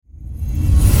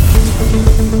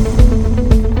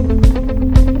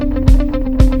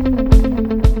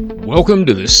Welcome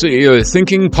to the CEO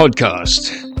Thinking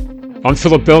Podcast. I'm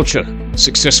Philip Belcher,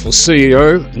 successful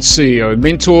CEO and CEO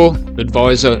mentor,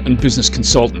 advisor, and business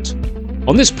consultant.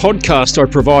 On this podcast,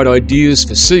 I provide ideas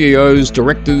for CEOs,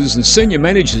 directors, and senior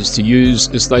managers to use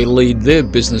as they lead their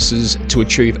businesses to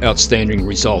achieve outstanding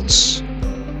results.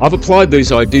 I've applied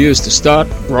these ideas to start,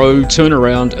 grow, turn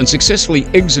around, and successfully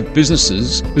exit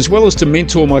businesses, as well as to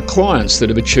mentor my clients that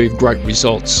have achieved great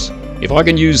results. If I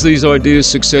can use these ideas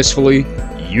successfully,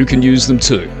 you can use them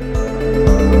too.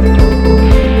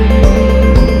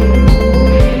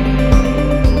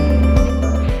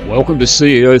 Welcome to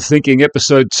CEO Thinking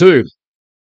Episode 2.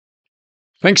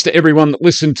 Thanks to everyone that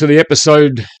listened to the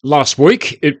episode last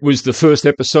week. It was the first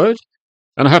episode,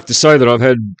 and I have to say that I've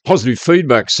had positive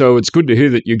feedback, so it's good to hear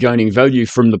that you're gaining value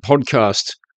from the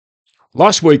podcast.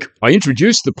 Last week, I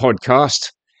introduced the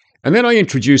podcast, and then I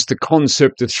introduced the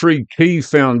concept of 3 key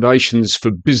foundations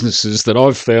for businesses that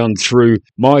I've found through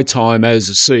my time as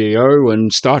a CEO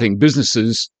and starting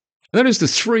businesses. That is the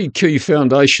 3 key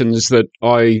foundations that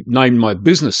I named my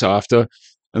business after,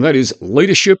 and that is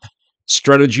leadership,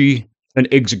 strategy,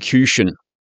 and execution.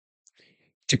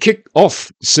 To kick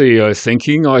off CEO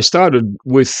thinking, I started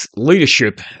with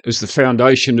leadership as the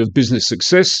foundation of business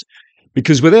success,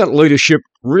 because without leadership,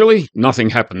 really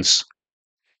nothing happens.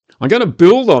 I'm going to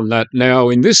build on that now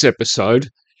in this episode.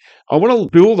 I want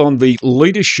to build on the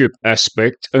leadership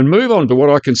aspect and move on to what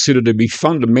I consider to be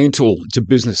fundamental to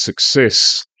business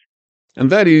success. And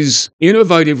that is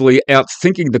innovatively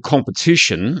outthinking the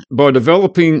competition by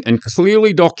developing and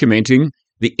clearly documenting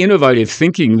the innovative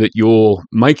thinking that you're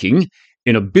making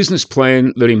in a business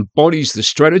plan that embodies the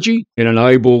strategy and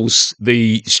enables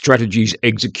the strategy's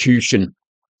execution.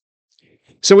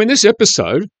 So in this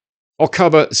episode, I'll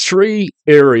cover 3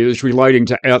 areas relating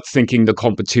to outthinking the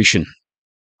competition.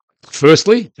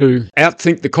 Firstly, to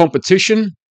outthink the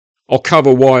competition, I'll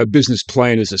cover why a business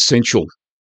plan is essential.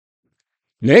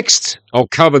 Next, I'll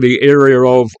cover the area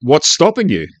of what's stopping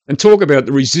you and talk about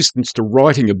the resistance to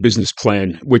writing a business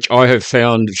plan, which I have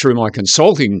found through my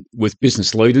consulting with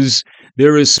business leaders,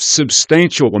 there is a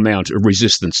substantial amount of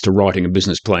resistance to writing a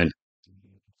business plan.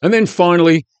 And then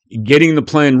finally, getting the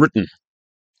plan written.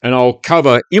 And I'll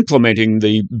cover implementing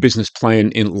the business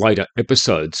plan in later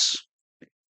episodes.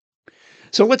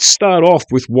 So let's start off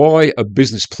with why a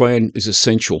business plan is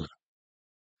essential.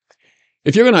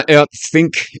 If you're going to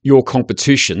outthink your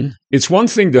competition, it's one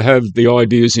thing to have the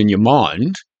ideas in your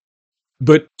mind,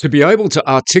 but to be able to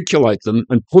articulate them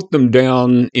and put them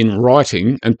down in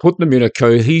writing and put them in a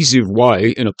cohesive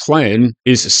way in a plan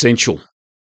is essential.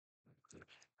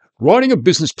 Writing a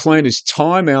business plan is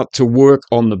time out to work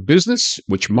on the business,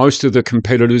 which most of the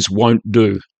competitors won't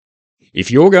do. If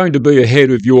you're going to be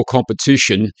ahead of your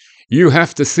competition, you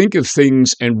have to think of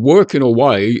things and work in a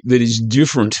way that is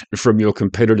different from your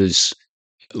competitors.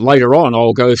 Later on,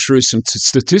 I'll go through some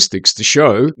statistics to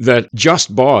show that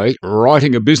just by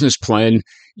writing a business plan,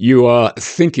 you are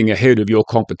thinking ahead of your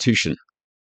competition.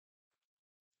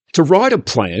 To write a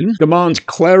plan demands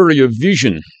clarity of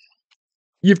vision.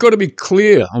 You've got to be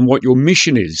clear on what your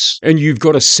mission is, and you've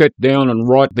got to set down and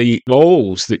write the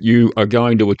goals that you are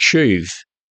going to achieve.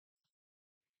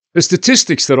 The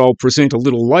statistics that I'll present a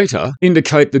little later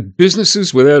indicate that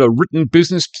businesses without a written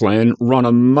business plan run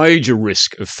a major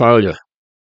risk of failure.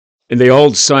 And the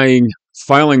old saying,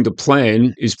 failing to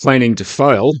plan is planning to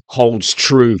fail, holds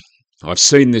true. I've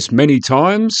seen this many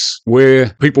times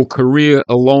where people career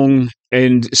along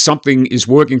and something is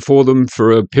working for them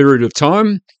for a period of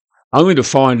time, only to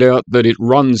find out that it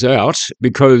runs out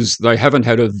because they haven't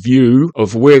had a view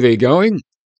of where they're going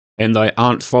and they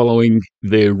aren't following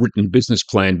their written business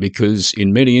plan because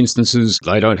in many instances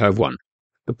they don't have one.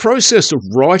 The process of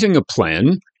writing a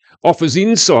plan offers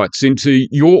insights into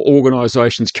your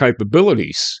organisation's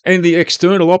capabilities and the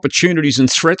external opportunities and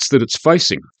threats that it's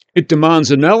facing. It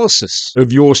demands analysis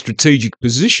of your strategic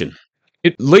position.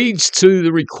 It leads to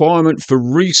the requirement for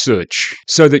research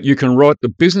so that you can write the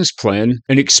business plan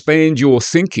and expand your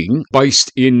thinking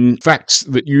based in facts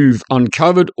that you've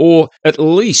uncovered or at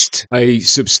least a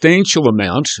substantial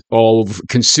amount of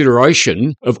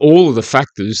consideration of all of the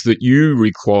factors that you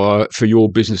require for your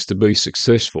business to be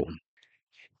successful.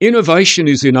 Innovation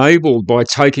is enabled by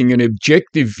taking an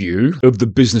objective view of the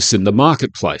business in the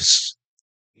marketplace.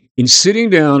 In sitting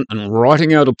down and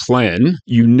writing out a plan,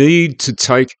 you need to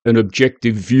take an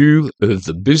objective view of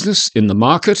the business in the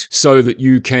market so that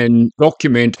you can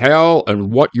document how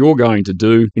and what you're going to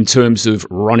do in terms of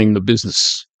running the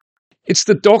business. It's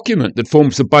the document that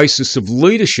forms the basis of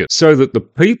leadership so that the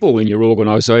people in your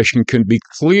organisation can be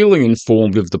clearly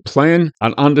informed of the plan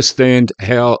and understand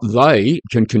how they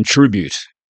can contribute.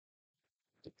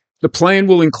 The plan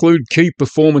will include key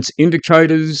performance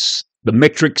indicators, the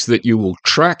metrics that you will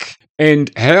track,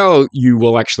 and how you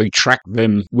will actually track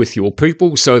them with your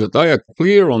people so that they are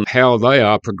clear on how they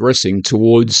are progressing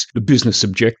towards the business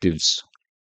objectives.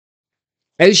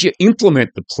 As you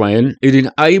implement the plan, it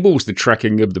enables the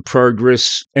tracking of the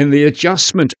progress and the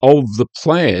adjustment of the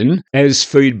plan as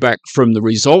feedback from the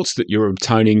results that you're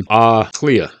obtaining are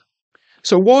clear.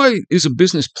 So why is a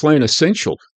business plan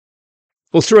essential?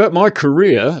 Well, throughout my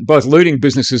career, both leading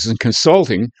businesses and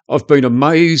consulting, I've been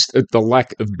amazed at the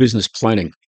lack of business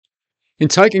planning. In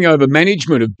taking over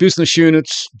management of business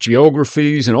units,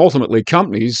 geographies, and ultimately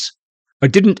companies, I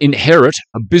didn't inherit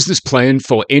a business plan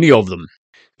for any of them.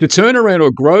 To turn around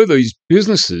or grow these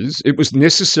businesses, it was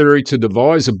necessary to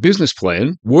devise a business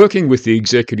plan, working with the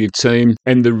executive team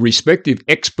and the respective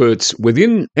experts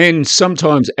within and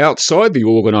sometimes outside the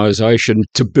organisation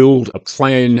to build a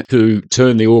plan to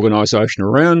turn the organisation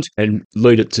around and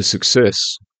lead it to success.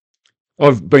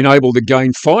 I've been able to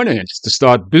gain finance to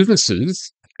start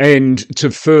businesses and to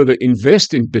further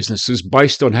invest in businesses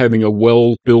based on having a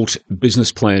well-built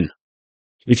business plan.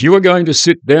 If you are going to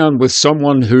sit down with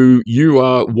someone who you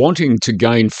are wanting to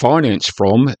gain finance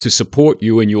from to support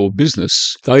you in your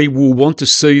business, they will want to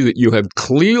see that you have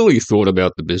clearly thought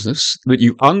about the business, that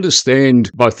you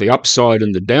understand both the upside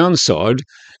and the downside,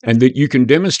 and that you can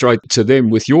demonstrate to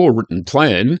them with your written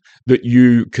plan that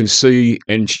you can see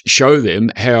and show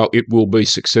them how it will be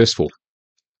successful.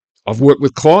 I've worked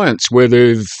with clients where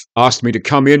they've asked me to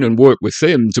come in and work with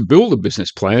them to build a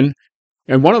business plan.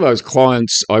 And one of those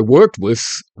clients I worked with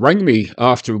rang me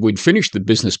after we'd finished the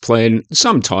business plan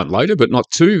some time later, but not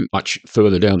too much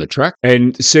further down the track,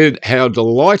 and said how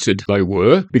delighted they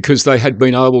were because they had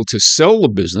been able to sell the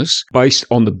business based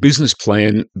on the business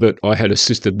plan that I had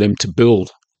assisted them to build.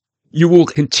 You will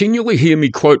continually hear me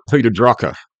quote Peter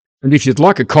Drucker. And if you'd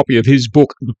like a copy of his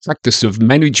book, The Practice of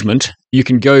Management, you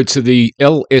can go to the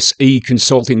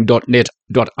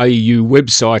lseconsulting.net.au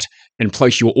website and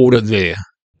place your order there.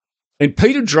 And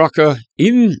Peter Drucker,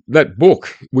 in that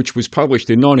book, which was published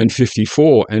in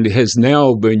 1954 and has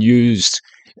now been used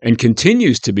and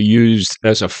continues to be used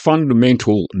as a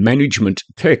fundamental management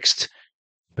text,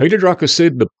 Peter Drucker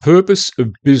said the purpose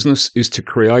of business is to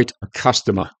create a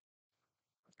customer.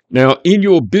 Now, in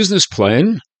your business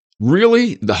plan,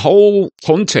 really the whole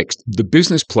context of the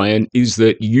business plan is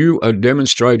that you are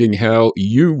demonstrating how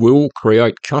you will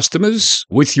create customers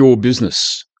with your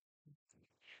business.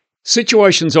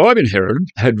 Situations I've inherited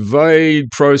had vague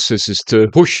processes to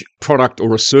push product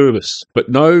or a service, but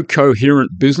no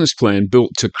coherent business plan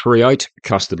built to create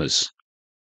customers.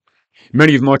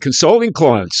 Many of my consulting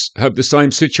clients have the same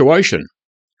situation.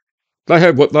 They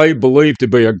have what they believe to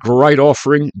be a great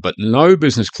offering, but no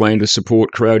business plan to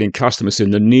support creating customers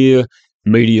in the near,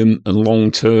 medium, and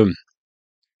long term.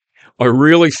 I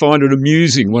really find it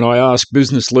amusing when I ask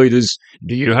business leaders,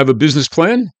 "Do you have a business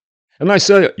plan?" And they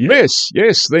say, yes.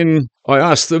 Then I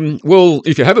ask them, well,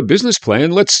 if you have a business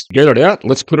plan, let's get it out,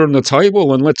 let's put it on the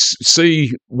table, and let's see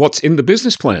what's in the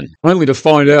business plan. Only to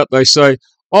find out they say,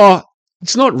 oh,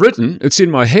 it's not written, it's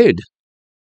in my head.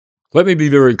 Let me be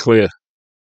very clear.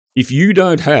 If you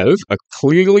don't have a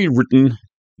clearly written,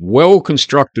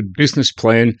 well-constructed business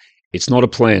plan, it's not a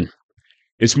plan.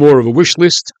 It's more of a wish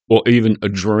list or even a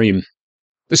dream.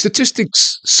 The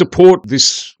statistics support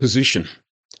this position.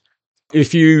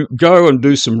 If you go and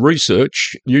do some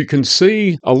research, you can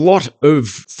see a lot of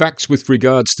facts with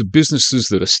regards to businesses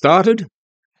that are started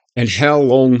and how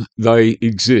long they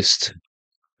exist.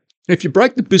 If you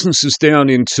break the businesses down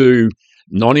into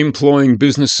non-employing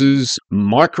businesses,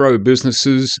 micro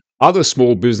businesses, other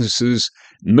small businesses,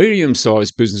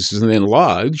 medium-sized businesses, and then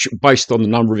large, based on the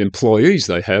number of employees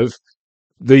they have,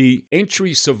 the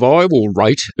entry survival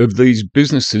rate of these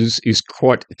businesses is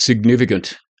quite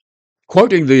significant.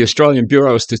 Quoting the Australian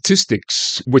Bureau of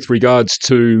Statistics with regards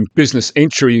to business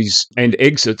entries and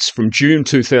exits from June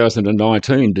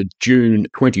 2019 to June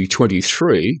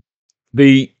 2023,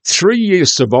 the 3-year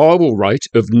survival rate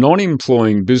of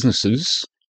non-employing businesses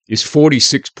is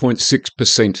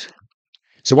 46.6%.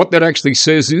 So what that actually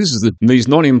says is that these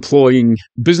non-employing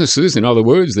businesses, in other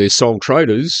words, they're sole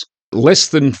traders, less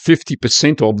than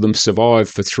 50% of them survive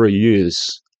for 3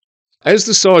 years. As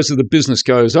the size of the business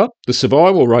goes up, the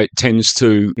survival rate tends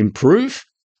to improve.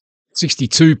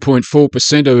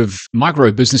 62.4% of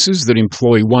micro businesses that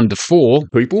employ 1 to 4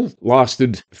 people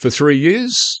lasted for 3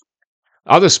 years.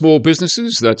 Other small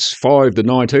businesses, that's 5 to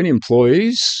 19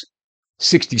 employees,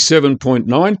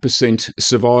 67.9%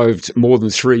 survived more than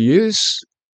 3 years.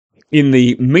 In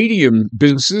the medium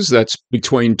businesses, that's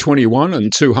between 21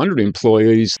 and 200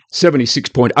 employees,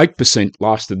 76.8%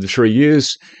 lasted the 3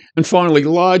 years. And finally,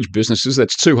 large businesses,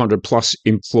 that's 200 plus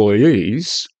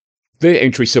employees, their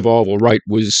entry survival rate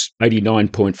was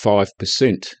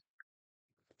 89.5%.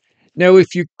 Now,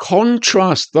 if you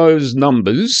contrast those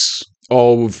numbers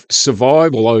of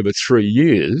survival over 3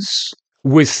 years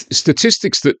with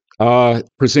statistics that are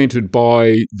presented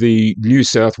by the New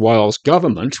South Wales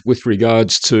government with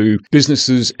regards to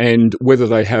businesses and whether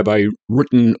they have a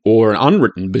written or an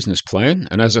unwritten business plan.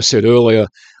 And as I said earlier,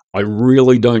 I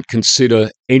really don't consider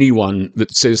anyone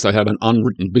that says they have an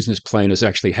unwritten business plan as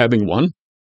actually having one.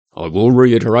 I will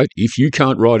reiterate, if you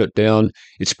can't write it down,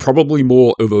 it's probably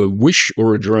more of a wish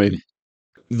or a dream.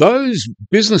 Those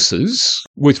businesses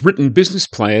with written business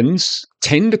plans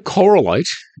tend to correlate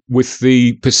with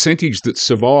the percentage that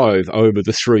survive over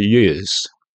the 3 years.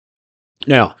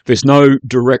 Now, there's no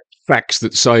direct facts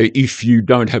that say if you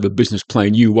don't have a business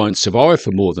plan, you won't survive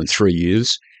for more than 3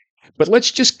 years. But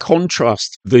let's just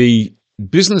contrast the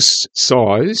business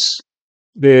size,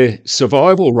 their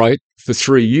survival rate for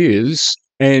 3 years,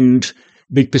 and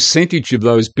the percentage of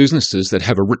those businesses that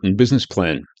have a written business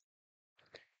plan.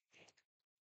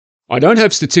 I don't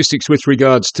have statistics with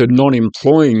regards to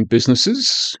non-employing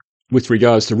businesses, with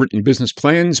regards to written business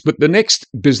plans, but the next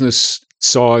business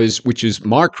size, which is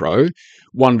micro,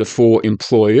 1 to 4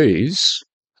 employees,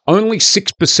 only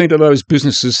 6% of those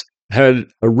businesses had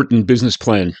a written business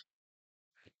plan.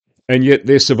 And yet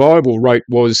their survival rate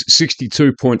was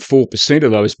 62.4%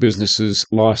 of those businesses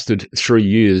lasted 3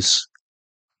 years.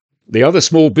 The other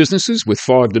small businesses with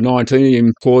 5 to 19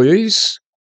 employees,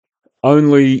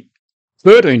 only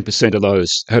 13% of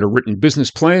those had a written business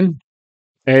plan,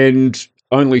 and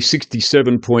only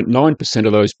 67.9%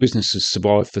 of those businesses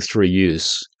survived for 3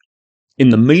 years. In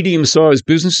the medium-sized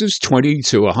businesses, 20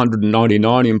 to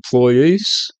 199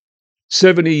 employees,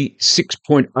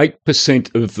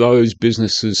 76.8% of those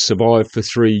businesses survived for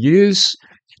 3 years,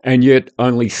 and yet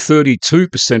only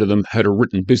 32% of them had a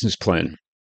written business plan.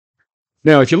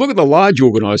 Now, if you look at the large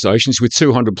organisations with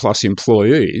 200 plus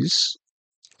employees,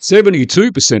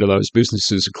 72% of those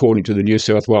businesses, according to the New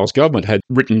South Wales government, had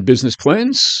written business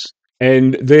plans,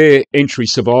 and their entry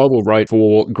survival rate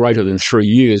for greater than 3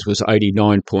 years was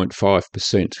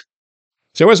 89.5%.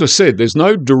 So as I said, there's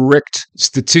no direct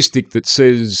statistic that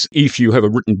says if you have a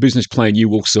written business plan, you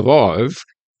will survive.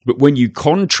 But when you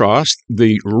contrast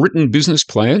the written business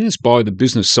plans by the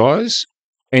business size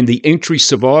and the entry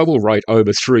survival rate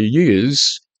over 3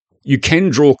 years, you can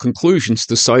draw conclusions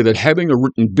to say that having a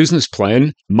written business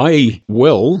plan may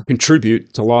well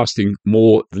contribute to lasting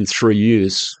more than 3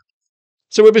 years.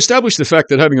 So we've established the fact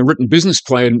that having a written business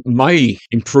plan may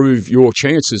improve your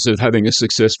chances of having a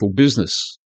successful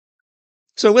business.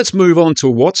 So let's move on to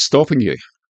what's stopping you.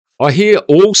 I hear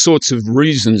all sorts of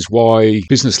reasons why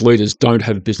business leaders don't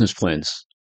have business plans.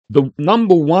 The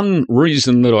number one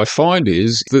reason that I find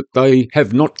is that they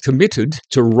have not committed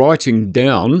to writing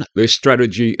down their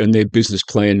strategy and their business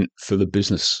plan for the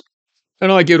business.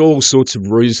 And I get all sorts of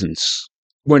reasons.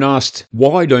 When asked,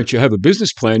 why don't you have a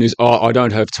business plan, is, I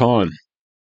don't have time.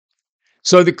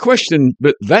 So the question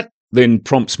that then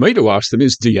prompts me to ask them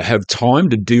is, do you have time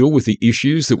to deal with the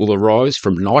issues that will arise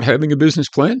from not having a business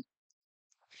plan?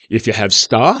 If you have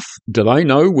staff, do they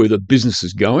know where the business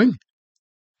is going?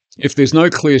 If there's no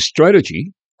clear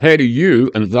strategy, how do you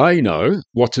and they know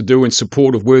what to do in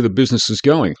support of where the business is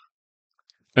going?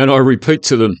 And I repeat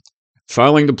to them,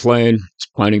 failing to plan is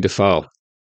planning to fail.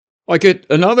 I get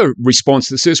another response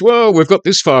that says, well, we've got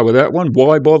this far with that one,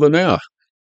 why bother now?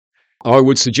 I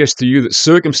would suggest to you that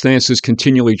circumstances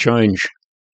continually change.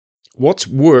 What's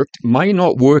worked may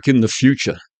not work in the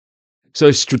future.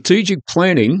 So strategic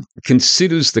planning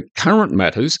considers the current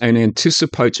matters and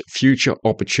anticipates future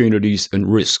opportunities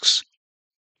and risks.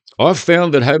 I've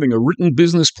found that having a written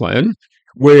business plan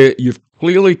where you've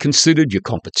clearly considered your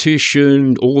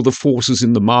competition, all the forces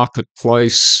in the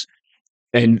marketplace,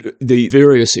 and the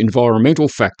various environmental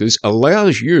factors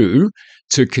allows you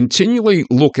to continually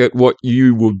look at what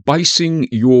you were basing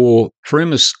your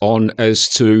premise on as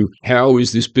to how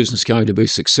is this business going to be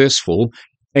successful,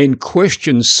 and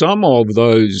question some of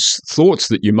those thoughts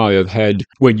that you may have had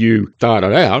when you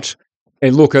started out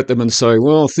and look at them and say,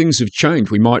 well, things have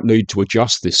changed. We might need to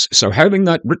adjust this. So having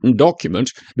that written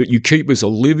document that you keep as a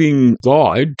living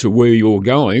guide to where you're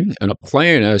going and a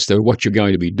plan as to what you're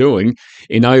going to be doing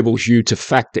enables you to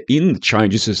factor in the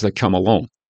changes as they come along.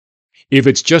 If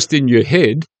it's just in your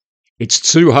head, it's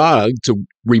too hard to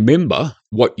remember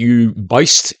what you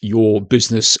based your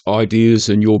business ideas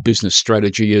and your business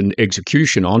strategy and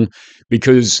execution on,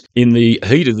 because in the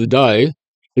heat of the day,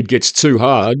 it gets too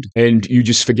hard and you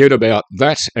just forget about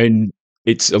that. And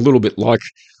it's a little bit like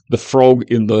the frog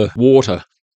in the water.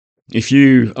 If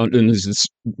you, and this is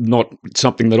not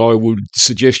something that I would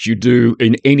suggest you do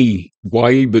in any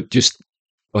way, but just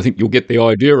I think you'll get the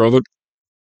idea of it.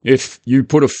 If you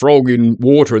put a frog in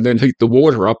water and then heat the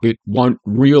water up, it won't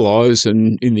realise,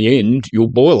 and in the end, you'll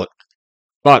boil it.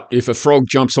 But if a frog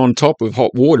jumps on top of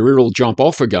hot water, it'll jump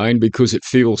off again because it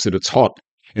feels that it's hot.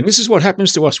 And this is what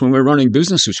happens to us when we're running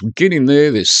businesses. We get in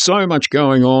there, there's so much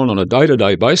going on a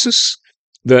day-to-day basis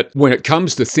that when it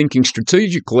comes to thinking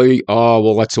strategically,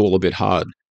 that's all a bit hard.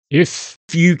 If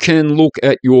you can look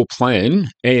at your plan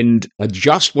and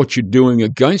adjust what you're doing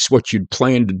against what you'd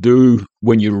planned to do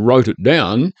when you wrote it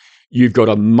down, you've got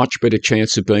a much better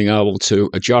chance of being able to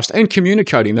adjust and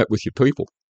communicating that with your people.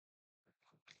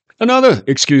 Another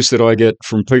excuse that I get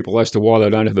from people as to why they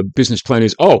don't have a business plan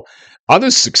is,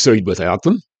 others succeed without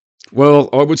them. Well,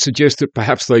 I would suggest that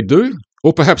perhaps they do,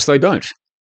 or perhaps they don't.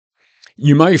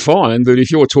 You may find that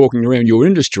if you're talking around your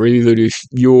industry, that if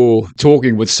you're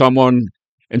talking with someone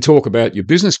and talk about your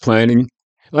business planning,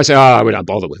 they say, we don't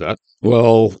bother with that.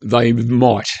 Well, they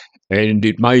might. And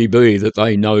it may be that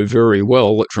they know very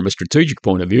well that from a strategic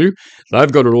point of view,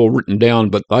 they've got it all written down,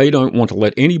 but they don't want to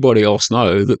let anybody else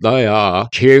know that they are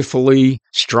carefully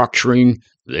structuring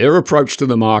their approach to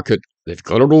the market. They've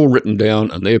got it all written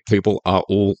down and their people are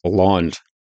all aligned.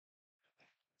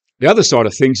 The other side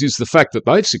of things is the fact that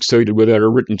they've succeeded without a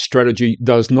written strategy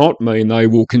does not mean they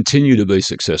will continue to be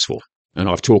successful. And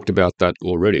I've talked about that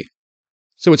already.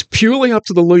 So it's purely up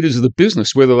to the leaders of the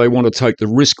business whether they want to take the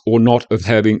risk or not of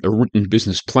having a written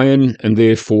business plan and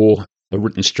therefore a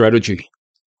written strategy.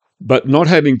 But not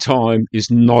having time is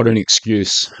not an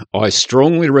excuse. I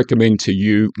strongly recommend to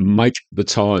you, make the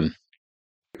time.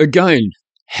 Again,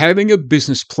 having a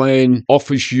business plan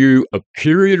offers you a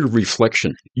period of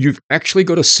reflection. You've actually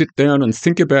got to sit down and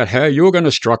think about how you're going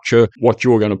to structure what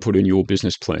you're going to put in your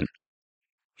business plan.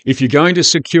 If you're going to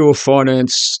secure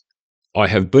finance, I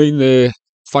have been there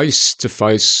face to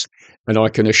face, and I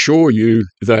can assure you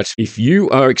that if you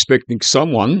are expecting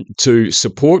someone to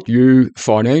support you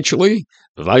financially,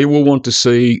 they will want to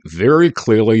see very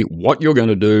clearly what you're going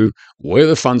to do, where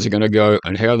the funds are going to go,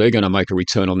 and how they're going to make a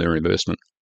return on their investment.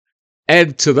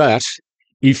 Add to that,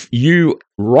 if you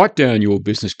write down your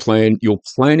business plan, you're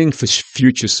planning for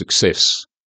future success.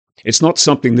 It's not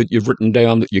something that you've written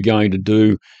down that you're going to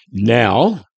do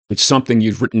now. It's something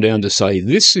you've written down to say,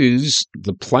 this is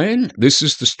the plan, this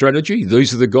is the strategy,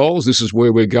 these are the goals, this is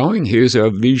where we're going, here's our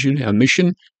vision, our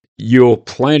mission. You're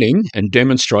planning and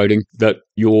demonstrating that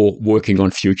you're working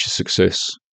on future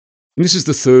success. And this is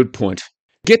the third point.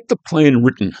 Get the plan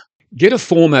written. Get a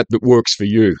format that works for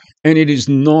you. And it is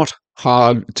not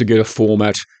hard to get a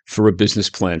format for a business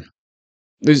plan.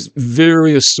 There's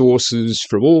various sources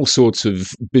from all sorts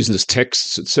of business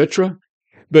texts, etc.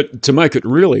 But to make it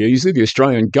really easy, the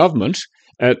Australian government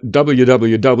at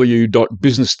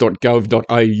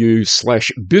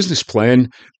www.business.gov.au/business plan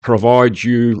provides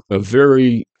you a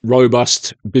very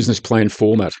robust business plan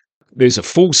format. There's a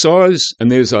full size and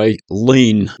there's a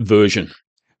lean version.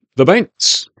 The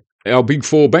banks, our big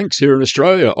four banks here in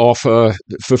Australia, offer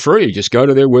for free. Just go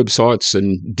to their websites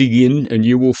and dig in and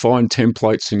you will find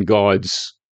templates and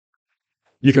guides.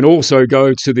 You can also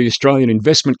go to the Australian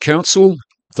Investment Council.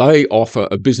 They offer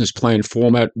a business plan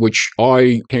format, which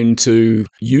I tend to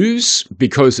use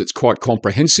because it's quite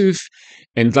comprehensive.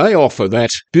 And they offer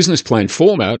that business plan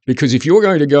format because if you're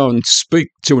going to go and speak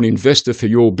to an investor for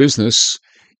your business,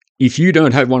 if you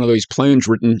don't have one of these plans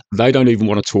written, they don't even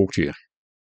want to talk to you.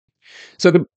 So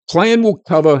the plan will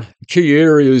cover key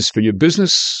areas for your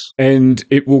business, and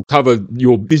it will cover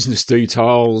your business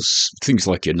details, things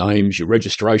like your names, your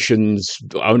registrations,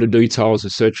 owner details,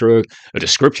 etc., a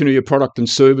description of your product and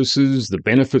services, the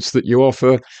benefits that you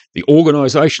offer, the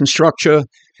organisation structure.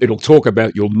 It'll talk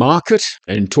about your market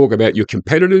and talk about your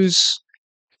competitors.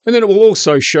 And then it will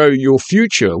also show your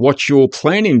future, what you're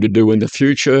planning to do in the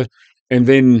future, and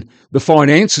then the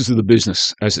finances of the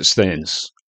business as it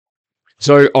stands.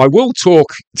 So I will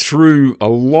talk through a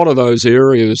lot of those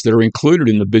areas that are included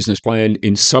in the business plan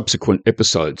in subsequent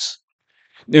episodes.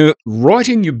 Now,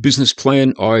 writing your business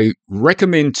plan, I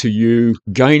recommend to you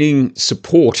gaining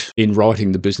support in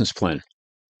writing the business plan.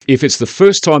 If it's the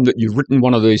first time that you've written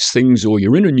one of these things or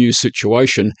you're in a new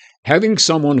situation, having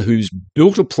someone who's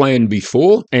built a plan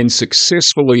before and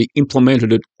successfully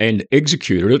implemented it and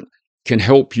executed it can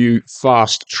help you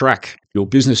fast track your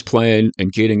business plan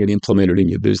and getting it implemented in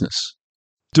your business.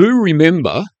 Do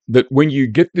remember that when you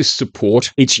get this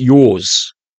support, it's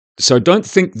yours. So don't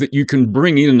think that you can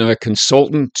bring in a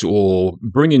consultant or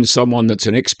bring in someone that's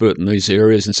an expert in these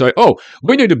areas and say, oh,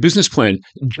 we need a business plan.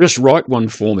 Just write one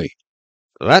for me.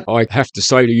 That, I have to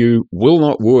say to you, will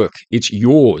not work. It's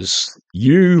yours.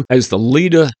 You, as the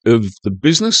leader of the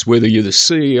business, whether you're the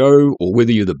CEO or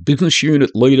whether you're the business unit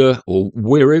leader or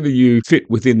wherever you fit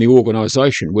within the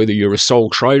organization, whether you're a sole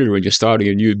trader and you're starting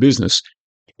a new business,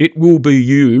 it will be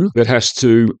you that has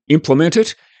to implement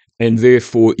it, and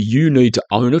therefore you need to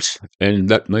own it. And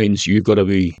that means you've got to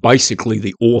be basically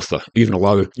the author, even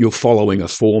though you're following a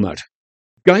format.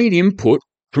 Gain input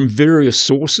from various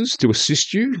sources to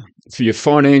assist you for your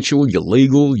financial, your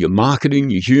legal, your marketing,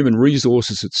 your human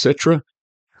resources, etc.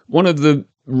 One of the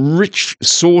rich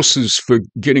sources for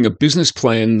getting a business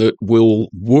plan that will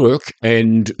work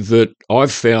and that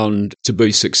I've found to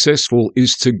be successful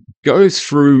is to go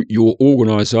through your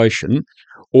organization,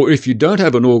 or if you don't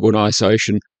have an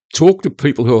organization, talk to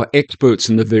people who are experts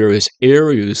in the various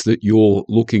areas that you're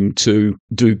looking to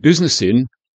do business in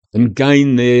and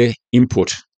gain their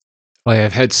input. I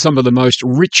have had some of the most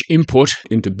rich input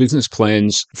into business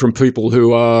plans from people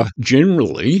who are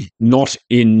generally not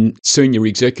in senior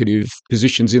executive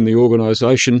positions in the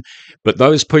organisation, but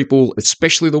those people,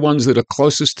 especially the ones that are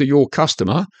closest to your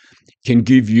customer, can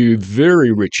give you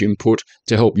very rich input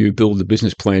to help you build the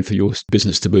business plan for your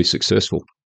business to be successful.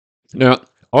 Now,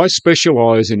 I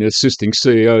specialise in assisting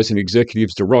CEOs and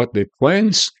executives to write their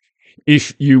plans.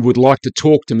 If you would like to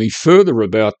talk to me further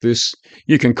about this,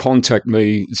 you can contact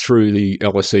me through the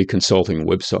LSE Consulting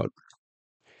website.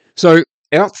 So,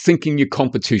 outthinking your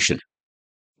competition.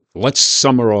 Let's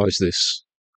summarise this.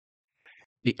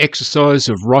 The exercise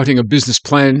of writing a business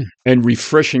plan and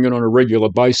refreshing it on a regular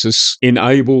basis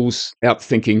enables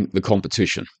outthinking the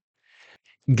competition.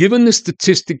 Given the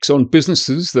statistics on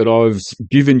businesses that I've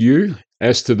given you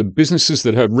as to the businesses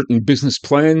that have written business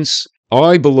plans,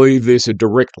 I believe there's a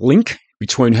direct link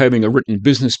between having a written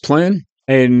business plan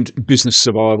and business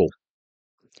survival.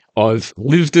 I've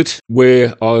lived it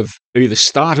where I've either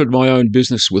started my own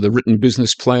business with a written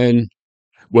business plan,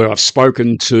 where I've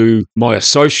spoken to my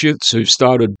associates who've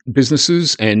started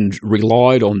businesses and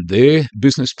relied on their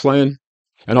business plan.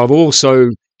 And I've also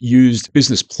used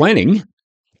business planning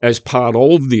as part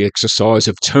of the exercise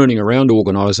of turning around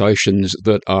organisations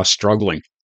that are struggling.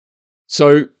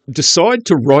 So decide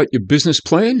to write your business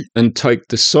plan and take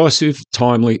decisive,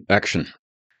 timely action.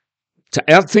 To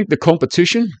outthink the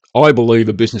competition, I believe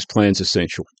a business plan is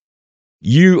essential.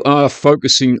 You are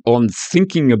focusing on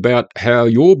thinking about how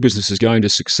your business is going to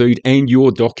succeed and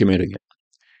you're documenting it.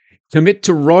 Commit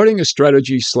to writing a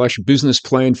strategy/business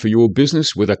plan for your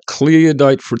business with a clear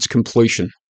date for its completion.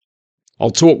 I'll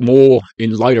talk more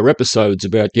in later episodes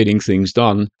about getting things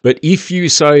done, but if you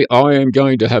say, I am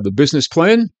going to have a business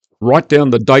plan, write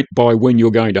down the date by when you're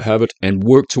going to have it and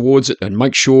work towards it and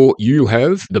make sure you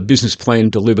have the business plan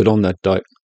delivered on that date.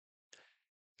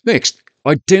 Next,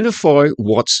 identify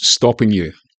what's stopping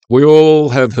you. We all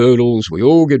have hurdles, we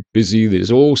all get busy,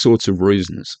 there's all sorts of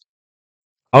reasons.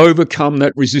 Overcome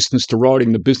that resistance to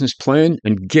writing the business plan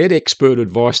and get expert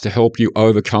advice to help you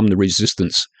overcome the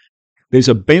resistance. There's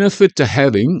a benefit to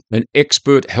having an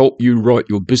expert help you write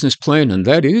your business plan, and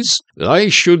that is they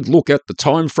should look at the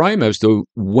time frame as to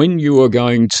when you are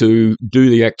going to do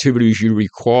the activities you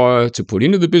require to put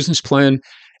into the business plan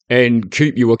and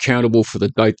keep you accountable for the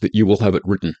date that you will have it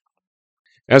written.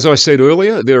 As I said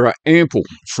earlier, there are ample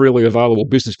freely available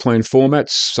business plan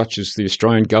formats, such as the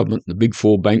Australian government, the Big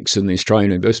Four banks and the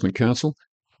Australian Investment Council.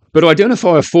 But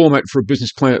identify a format for a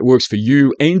business plan that works for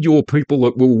you and your people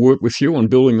that will work with you on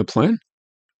building the plan.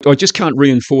 I just can't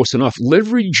reinforce enough.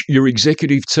 Leverage your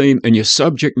executive team and your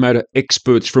subject matter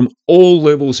experts from all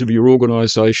levels of your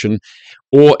organisation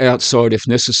or outside if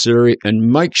necessary,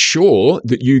 and make sure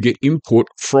that you get input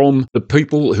from the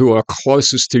people who are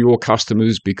closest to your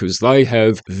customers because they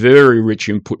have very rich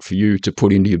input for you to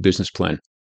put into your business plan.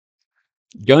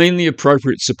 Gain the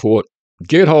appropriate support.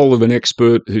 Get hold of an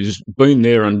expert who's been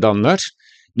there and done that.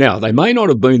 Now, they may not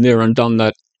have been there and done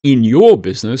that in your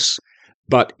business,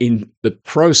 but in the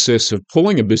process of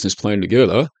pulling a business plan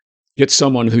together, get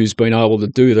someone who's been able to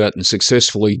do that and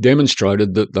successfully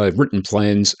demonstrated that they've written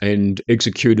plans and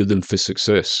executed them for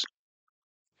success.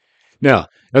 Now,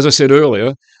 as I said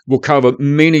earlier, we'll cover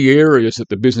many areas that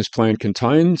the business plan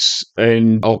contains,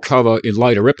 and I'll cover in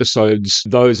later episodes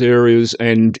those areas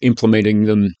and implementing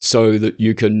them so that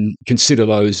you can consider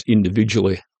those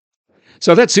individually.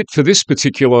 So that's it for this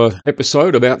particular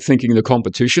episode about Outthinking the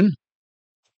Competition.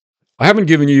 I haven't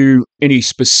given you any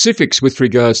specifics with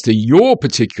regards to your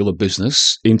particular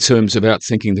business in terms of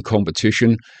outthinking the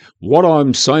competition. What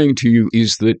I'm saying to you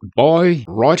is that by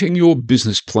writing your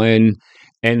business plan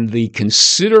and the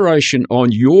consideration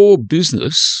on your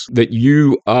business that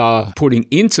you are putting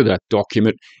into that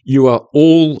document, you are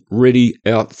already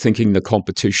outthinking the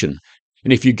competition.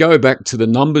 And if you go back to the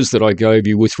numbers that I gave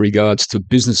you with regards to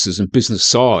businesses and business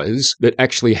size that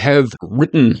actually have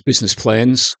written business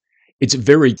plans, it's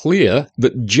very clear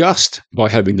that just by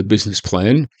having the business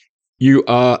plan, you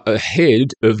are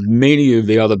ahead of many of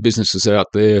the other businesses out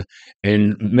there,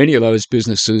 and many of those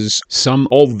businesses, some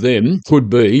of them could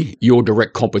be your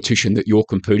direct competition that you're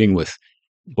competing with.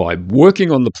 By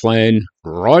working on the plan,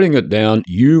 writing it down,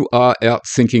 you are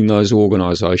outthinking those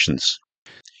organizations.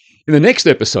 In the next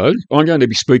episode, I'm going to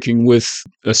be speaking with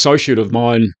an associate of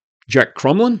mine, Jack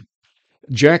Crumlin.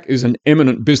 Jack is an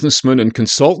eminent businessman and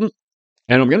consultant.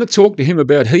 And I'm going to talk to him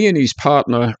about he and his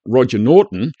partner, Roger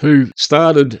Norton, who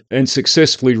started and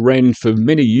successfully ran for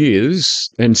many years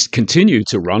and continue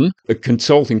to run a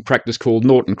consulting practice called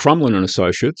Norton Crumlin and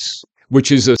Associates,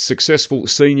 which is a successful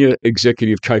senior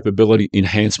executive capability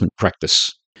enhancement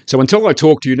practice. So until I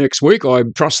talk to you next week, I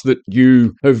trust that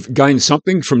you have gained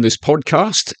something from this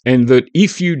podcast, and that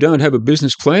if you don't have a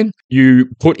business plan, you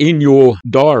put in your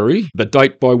diary the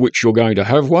date by which you're going to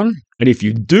have one. And if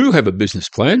you do have a business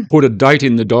plan, put a date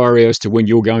in the diary as to when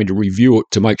you're going to review it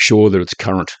to make sure that it's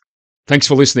current. Thanks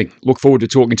for listening. Look forward to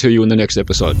talking to you in the next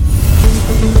episode.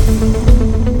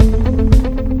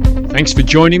 Thanks for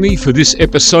joining me for this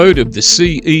episode of the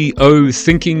CEO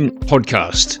Thinking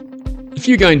Podcast. If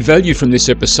you gained value from this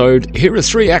episode, here are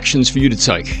 3 actions for you to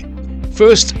take.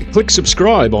 First, click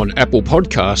subscribe on Apple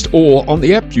Podcast or on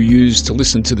the app you use to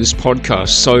listen to this podcast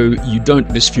so you don't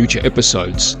miss future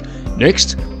episodes.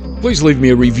 Next, please leave me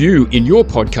a review in your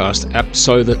podcast app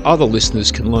so that other listeners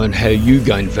can learn how you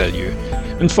gain value.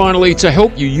 And finally, to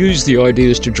help you use the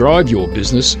ideas to drive your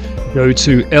business, go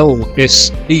to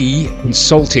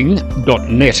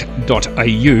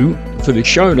lseconsulting.net.au for the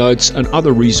show notes and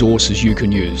other resources you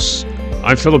can use.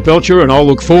 I'm Philip Belcher, and I'll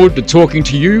look forward to talking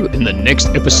to you in the next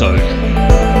episode.